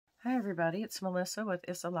Hi everybody, it's Melissa with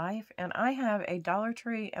Issa Life, and I have a Dollar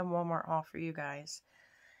Tree and Walmart haul for you guys.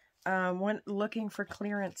 Went looking for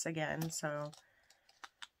clearance again, so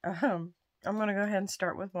I'm gonna go ahead and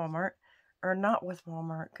start with Walmart. Or not with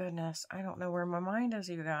Walmart, goodness, I don't know where my mind is,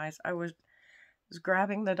 you guys. I was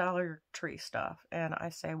grabbing the Dollar Tree stuff, and I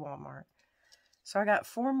say Walmart. So I got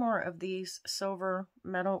 4 more of these silver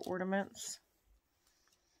metal ornaments,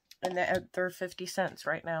 and they're 50 cents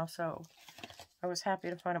right now, so I was happy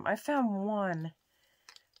to find them. I found one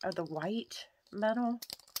of the white metal,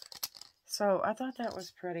 so I thought that was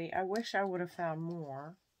pretty. I wish I would have found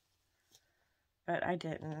more, but I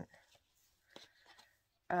didn't.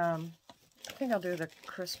 I think I'll do the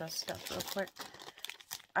Christmas stuff real quick.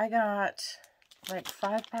 I got like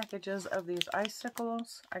 5 packages of these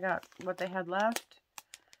icicles. I got what they had left,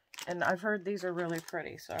 and I've heard these are really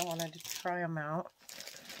pretty, so I wanted to try them out.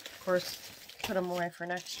 Of course, put them away for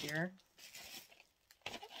next year.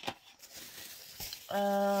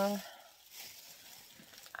 I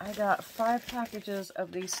got 5 packages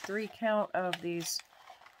of these 3 count of these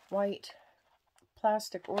white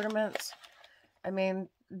plastic ornaments. I mean,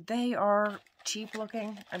 they are cheap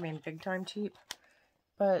looking. I mean, big time cheap.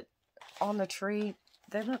 But on the tree,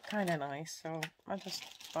 they look kind of nice. So I just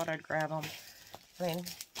thought I'd grab them. I mean,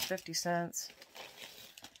 50 cents.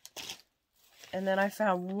 And then I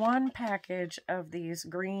found 1 package of these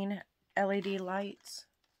green LED lights.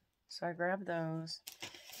 So I grabbed those.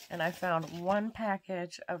 And I found 1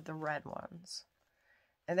 package of the red ones.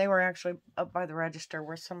 And they were actually up by the register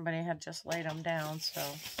where somebody had just laid them down. So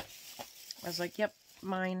I was like, yep,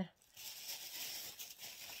 mine.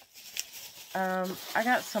 I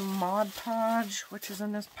got some Mod Podge, which is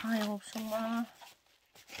in this pile somewhere.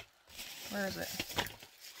 Where is it?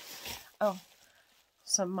 Oh,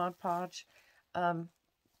 some Mod Podge. I'm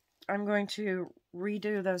going to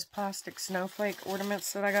redo those plastic snowflake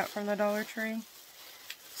ornaments that I got from the Dollar Tree.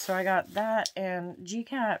 So I got that, and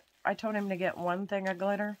G-Cat, I told him to get 1 thing of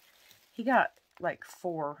glitter. He got like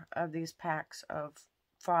 4 of these packs of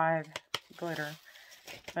 5 glitter,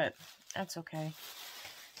 but that's okay.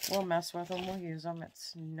 We'll mess with them, we'll use them,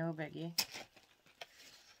 it's no biggie.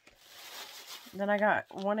 Then I got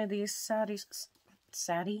 1 of these Sassy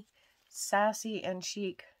and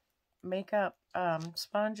Chic makeup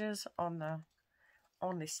sponges on the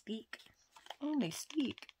stick.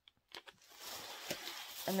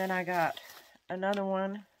 And then I got another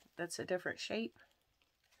one that's a different shape.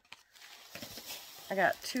 I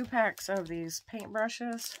got 2 packs of these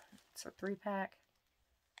paintbrushes. It's a 3-pack.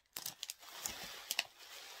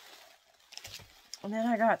 And then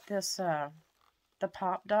I got this, the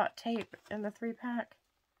Pop Dot tape in the 3-pack.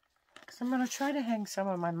 Because I'm going to try to hang some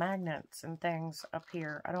of my magnets and things up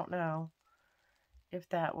here. I don't know if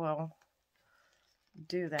that will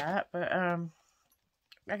do that. But,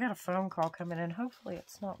 I got a phone call coming in. Hopefully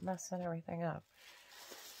it's not messing everything up.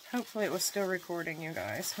 Hopefully it was still recording, you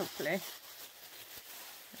guys. Hopefully.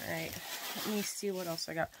 Alright. Let me see what else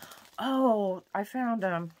I got. Oh, I found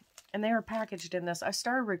them. And they were packaged in this. I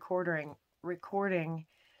started recording,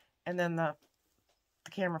 and then the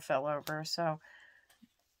camera fell over. So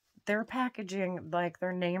they're packaging like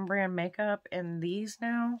their name brand makeup in these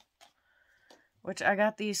now. Which I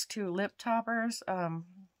got these 2 lip toppers.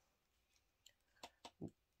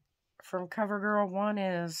 From CoverGirl. One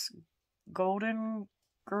is Golden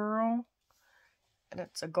Girl, and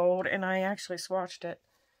it's a gold, and I actually swatched it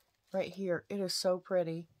right here. It is so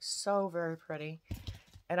pretty, so very pretty.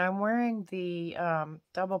 And I'm wearing the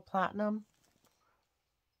double platinum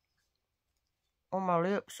on my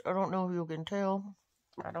lips. I don't know if you can tell.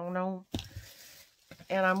 I don't know.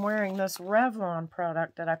 And I'm wearing this Revlon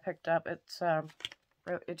product that I picked up. It's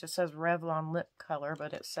it just says Revlon lip color,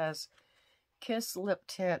 but it says Kiss Lip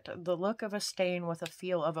Tint, the look of a stain with a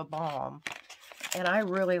feel of a balm. And I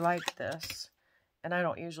really like this. And I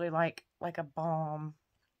don't usually like a balm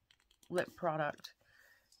lip product.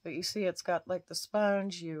 But you see it's got like the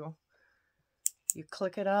sponge, you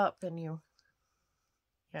click it up and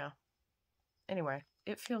yeah. Anyway,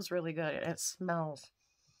 it feels really good. It smells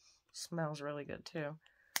really good too.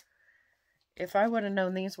 If I would have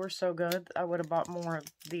known these were so good, I would have bought more of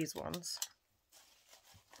these ones.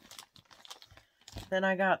 Then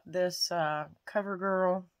I got this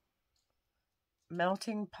CoverGirl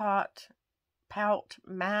Melting Pot Pout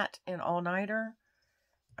Matte in All Nighter.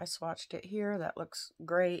 I swatched it here. That looks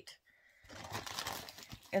great.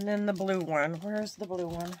 And then the blue one. Where's the blue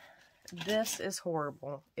one? This is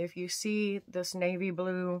horrible. If you see this navy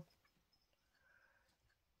blue,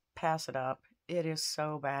 pass it up. It is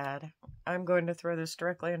so bad. I'm going to throw this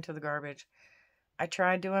directly into the garbage. I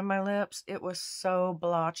tried doing my lips. It was so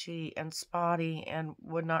blotchy and spotty and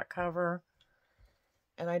would not cover.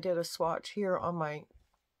 And I did a swatch here on my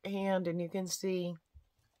hand, and you can see,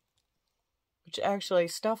 which actually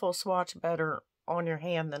stuff will swatch better on your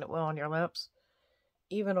hand than it will on your lips.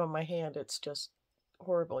 Even on my hand, it's just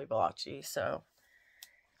horribly blotchy, so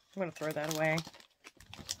I'm going to throw that away.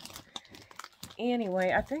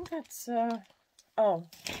 Anyway, I think that's, oh,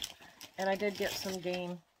 and I did get some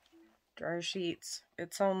Gain dryer sheets.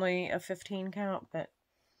 It's only a 15 count, but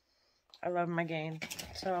I love my Gain.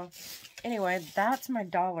 So, anyway, that's my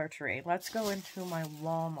Dollar Tree. Let's go into my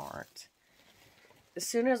Walmart. As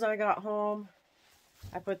soon as I got home,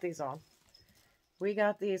 I put these on. We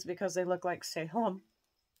got these because they look like Salem,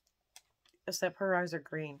 except her eyes are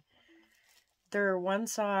green. They're one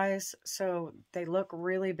size, so they look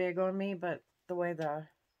really big on me, but the way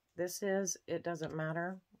this is, it doesn't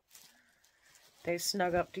matter. They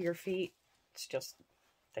snug up to your feet. It's just,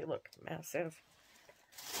 they look massive.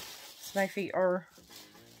 My feet are,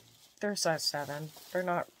 they're size 7. They're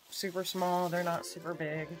not super small. They're not super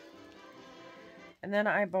big. And then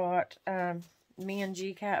I bought, me and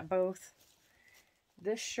G-Cat both,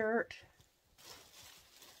 this shirt.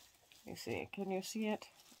 Let me see. Can you see it?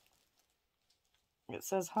 It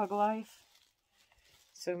says Hug Life.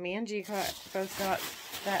 So me and G-Cat both got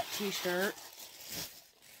that t-shirt.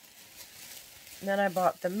 Then I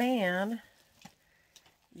bought the man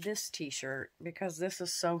this t-shirt because this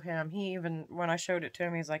is so him. He even, when I showed it to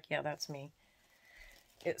him, he's like, yeah, that's me.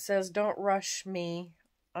 It says, don't rush me.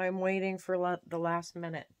 I'm waiting for the last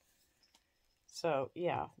minute. So,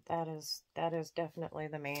 yeah, that is definitely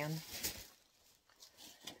the man.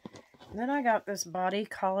 And then I got this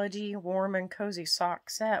Bodycology Warm and Cozy sock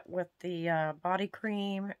set with the body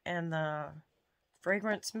cream and the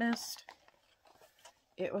fragrance mist.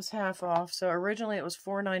 It was half off. So originally it was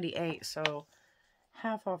 $4.98, so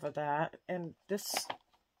half off of that. And this,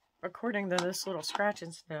 according to this little scratch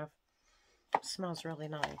and sniff, smells really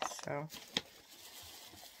nice. So,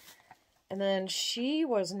 and then she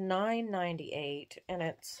was $9.98, and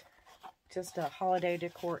it's just a holiday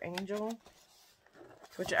decor angel,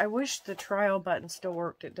 which I wish the trial button still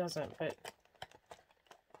worked. It doesn't, but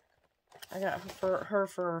I got her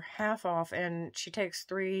for half off, and she takes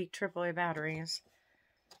 3 AAA batteries.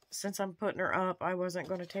 Since I'm putting her up, I wasn't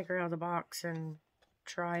going to take her out of the box and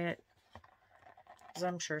try it, because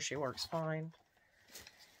I'm sure she works fine.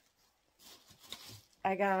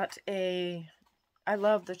 I got I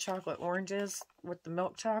love the chocolate oranges with the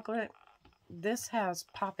milk chocolate. This has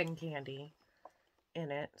popping candy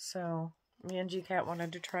in it, so me and G-Cat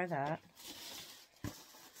wanted to try that.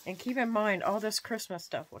 And keep in mind, all this Christmas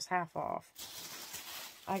stuff was half off.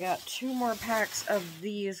 I got 2 more packs of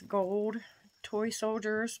these gold toy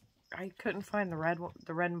soldiers. I couldn't find the red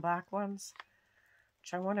and black ones,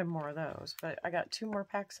 which I wanted more of those. But I got 2 more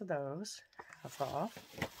packs of those, half off.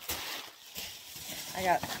 I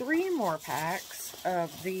got 3 more packs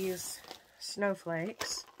of these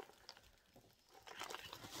snowflakes.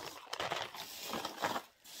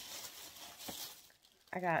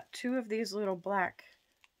 I got 2 of these little black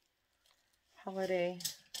holiday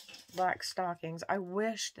black stockings. I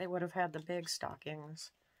wish they would have had the big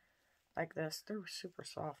stockings like this. They're super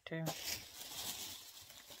soft too.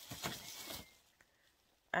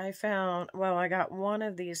 I got 1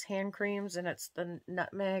 of these hand creams, and it's the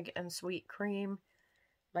nutmeg and sweet cream,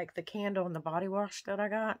 like the candle and the body wash that I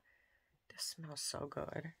got. This smells so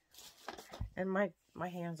good. And my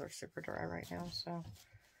hands are super dry right now, so.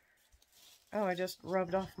 Oh, I just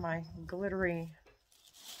rubbed off my glittery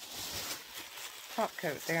top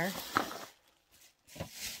coat there.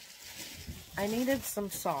 I needed some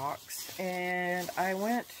socks, and I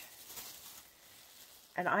went,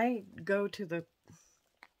 and I go to the,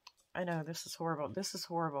 I know this is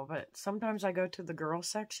horrible, but sometimes I go to the girls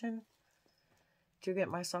section to get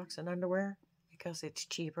my socks and underwear because it's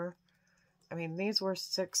cheaper. I mean, these were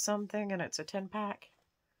 $6 something, and it's a 10-pack.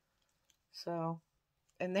 So,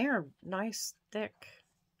 and they are nice, thick,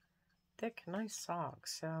 nice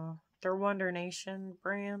socks. So, they're Wonder Nation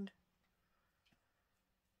brand.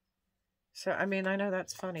 So, I mean, I know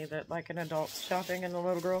that's funny that, like, an adult's shopping in the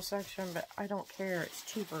little girl section, but I don't care. It's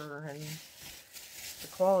cheaper, and the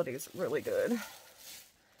quality is really good. And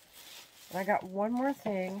I got one more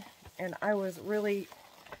thing, and I was really,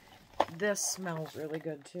 this smells really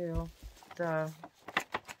good, too. The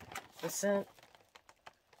scent.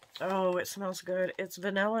 Oh, it smells good. It's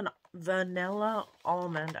vanilla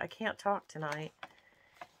almond. I can't talk tonight.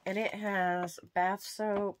 And it has bath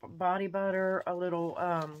soap, body butter, a little,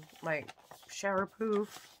 like, shower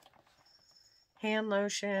poof, hand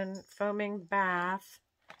lotion, foaming bath,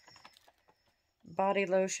 body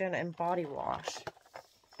lotion and body wash.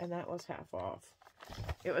 And that was half off.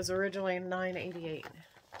 It was originally $9.88.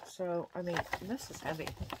 So, I mean, this is heavy.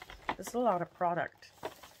 This is a lot of product.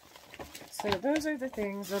 So those are the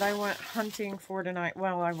things that I went hunting for tonight.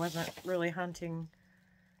 Well, I wasn't really hunting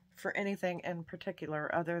for anything in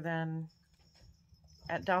particular other than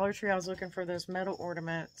at Dollar Tree I was looking for those metal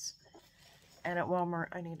ornaments, and at Walmart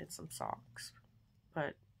I needed some socks,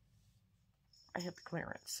 but I hit the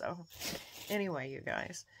clearance. So anyway, you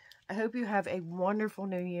guys, I hope you have a wonderful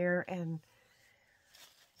new year, and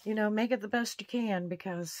you know, make it the best you can,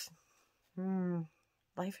 because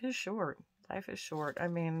life is short. Life is short. I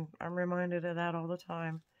mean, I'm reminded of that all the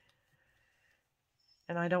time.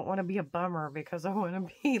 And I don't want to be a bummer, because I want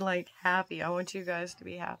to be, like, happy. I want you guys to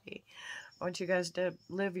be happy. I want you guys to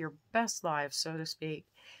live your best lives, so to speak.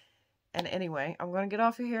 And anyway, I'm going to get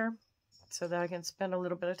off of here so that I can spend a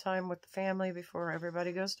little bit of time with the family before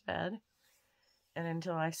everybody goes to bed. And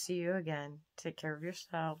until I see you again, take care of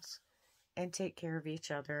yourselves and take care of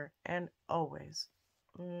each other. And always,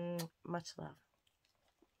 much love.